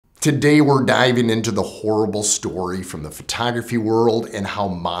Today we're diving into the horrible story from the photography world and how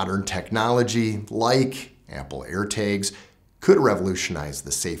modern technology like Apple AirTags could revolutionize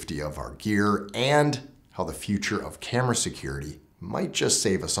the safety of our gear, and how the future of camera security might just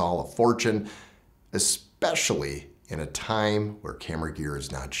save us all a fortune, especially in a time where camera gear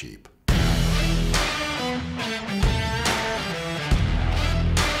is not cheap.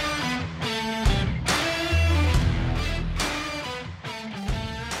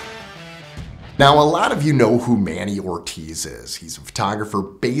 Now, a lot of you know who Manny Ortiz is. He's a photographer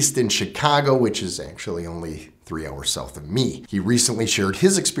based in Chicago, which is actually only 3 hours south of me. He recently shared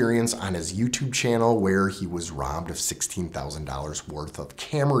his experience on his YouTube channel where he was robbed of $16,000 worth of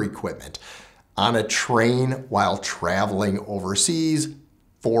camera equipment on a train while traveling overseas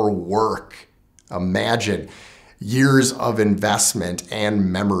for work. Imagine years of investment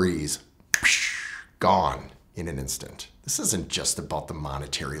and memories gone in an instant. This isn't just about the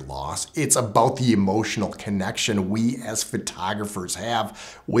monetary loss. It's about the emotional connection we as photographers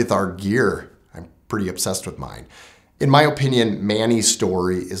have with our gear. I'm pretty obsessed with mine. In my opinion, Manny's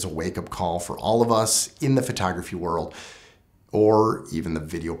story is a wake-up call for all of us in the photography world, or even the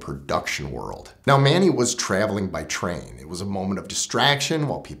video production world. Now, Manny was traveling by train. It was a moment of distraction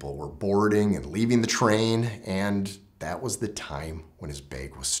while people were boarding and leaving the train, and that was the time when his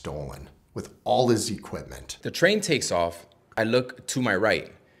bag was stolen with all his equipment. The train takes off, I look to my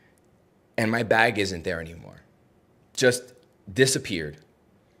right, and my bag isn't there anymore. Just disappeared.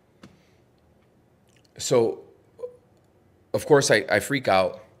 So, of course, I freak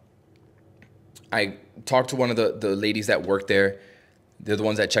out. I talked to one of the ladies that worked there. They're the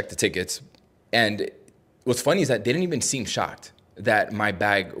ones that checked the tickets. And what's funny is that they didn't even seem shocked that my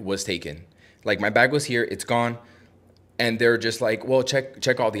bag was taken. Like, my bag was here, it's gone. And they're just like, well,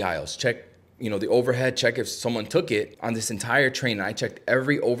 check all the aisles. Check, the overhead, check if someone took it. On this entire train, I checked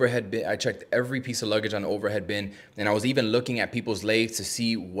every overhead bin. I checked every piece of luggage on the overhead bin. And I was even looking at people's legs to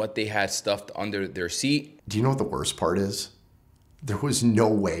see what they had stuffed under their seat. Do you know what the worst part is? There was no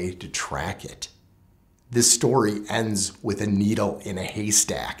way to track it. This story ends with a needle in a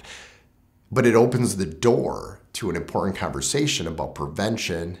haystack, but it opens the door to an important conversation about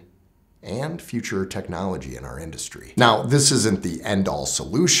prevention and future technology in our industry. Now, this isn't the end-all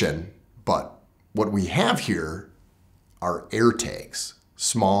solution, but what we have here are AirTags,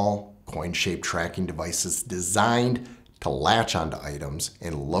 small coin-shaped tracking devices designed to latch onto items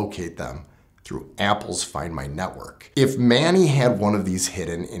and locate them through Apple's Find My network. If Manny had one of these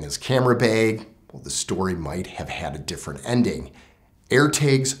hidden in his camera bag, well, the story might have had a different ending.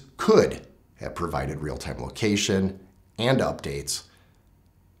 AirTags could have provided real-time location and updates,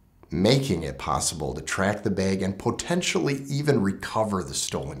 making it possible to track the bag and potentially even recover the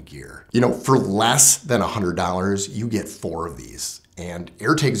stolen gear. For less than $100, you get 4 of these. And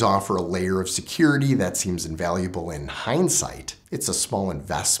AirTags offer a layer of security that seems invaluable in hindsight. It's a small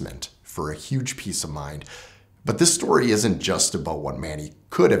investment for a huge peace of mind. But this story isn't just about what Manny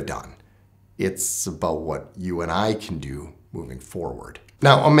could have done. It's about what you and I can do moving forward.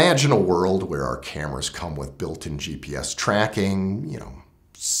 Now, imagine a world where our cameras come with built-in GPS tracking,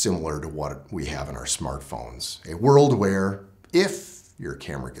 similar to what we have in our smartphones. A world where if your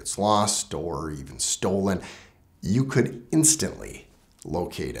camera gets lost or even stolen, you could instantly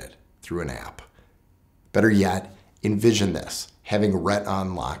locate it through an app. Better yet, envision this, having retina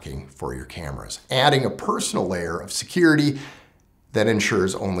unlocking for your cameras, adding a personal layer of security that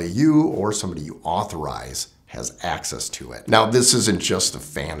ensures only you or somebody you authorize has access to it. Now, this isn't just a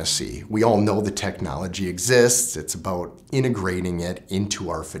fantasy. We all know the technology exists. It's about integrating it into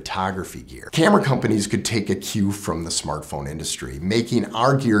our photography gear. Camera companies could take a cue from the smartphone industry, making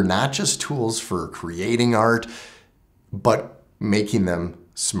our gear not just tools for creating art, but making them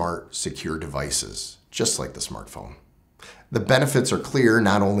smart, secure devices, just like the smartphone. The benefits are clear.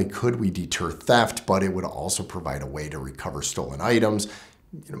 Not only could we deter theft, but it would also provide a way to recover stolen items,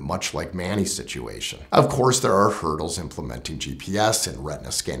 much like Manny's situation. Of course, there are hurdles. Implementing GPS and retina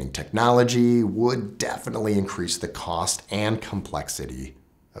scanning technology would definitely increase the cost and complexity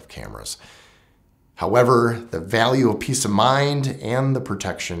of cameras. However, the value of peace of mind and the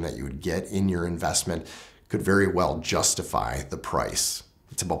protection that you would get in your investment could very well justify the price.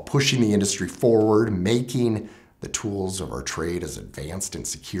 It's about pushing the industry forward, making the tools of our trade as advanced and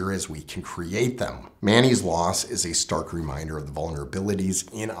secure as we can create them. Manny's loss is a stark reminder of the vulnerabilities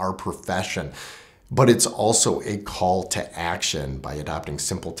in our profession, but it's also a call to action by adopting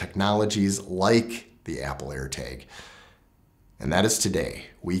simple technologies like the Apple AirTag. And that is today.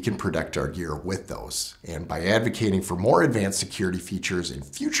 We can protect our gear with those. And by advocating for more advanced security features in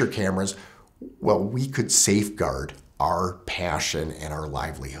future cameras, well, we could safeguard our passion and our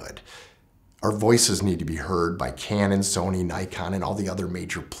livelihood. Our voices need to be heard by Canon, Sony, Nikon, and all the other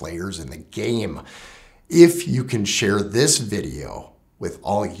major players in the game. If you can share this video with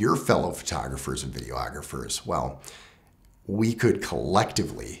all your fellow photographers and videographers, well, we could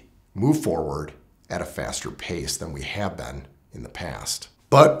collectively move forward at a faster pace than we have been in the past.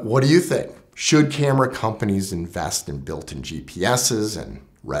 But what do you think? Should camera companies invest in built-in GPSs and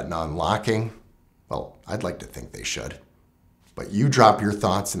retina unlocking? Well, I'd like to think they should. But you drop your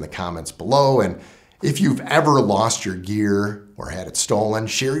thoughts in the comments below, and if you've ever lost your gear or had it stolen,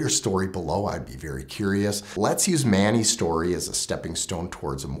 share your story below. I'd be very curious. Let's use Manny's story as a stepping stone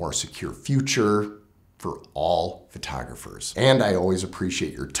towards a more secure future for all photographers. And I always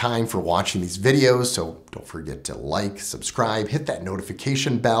appreciate your time for watching these videos, so don't forget to like, subscribe, hit that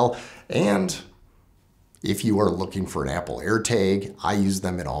notification bell, and if you are looking for an Apple AirTag, I use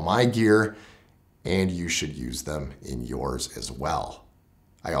them in all my gear, and you should use them in yours as well.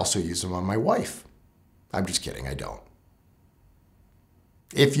 I also use them on my wife. I'm just kidding, I don't.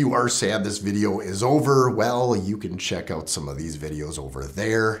 If you are sad this video is over, well, you can check out some of these videos over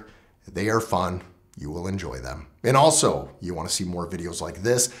there. They are fun. You will enjoy them. And also, you want to see more videos like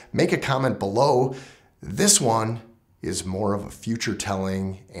this, make a comment below. This one is more of a future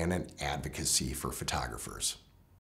telling and an advocacy for photographers.